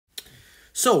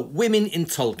So, women in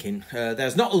Tolkien,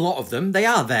 there's not a lot of them. They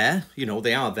are there,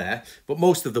 they are there, but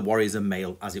most of the warriors are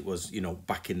male, as it was,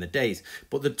 back in the days.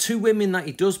 But the two women that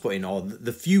he does put in, or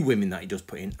the few women that he does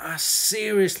put in, are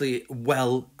seriously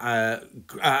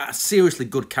seriously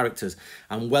good characters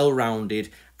and well-rounded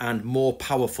and more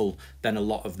powerful than a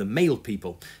lot of the male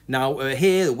people. Now,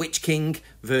 here, the Witch King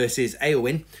versus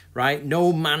Éowyn, right?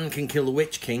 No man can kill the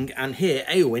Witch King. And here,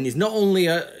 Éowyn is not only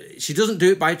she doesn't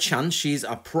do it by chance. She's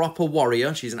a proper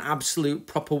warrior. She's an absolute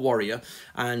proper warrior.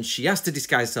 And she has to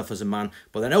disguise herself as a man,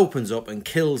 but then opens up and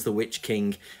kills the Witch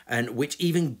King, and which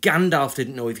even Gandalf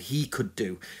didn't know if he could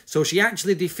do. So she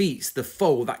actually defeats the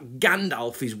foe that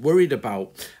Gandalf is worried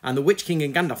about. And the Witch King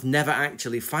and Gandalf never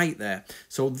actually fight there.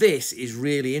 So this is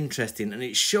really interesting, and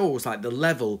it shows like the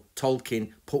level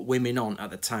Tolkien put women on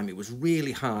at the time. It was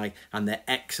really high, and they're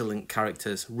excellent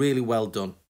characters. Really well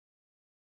done.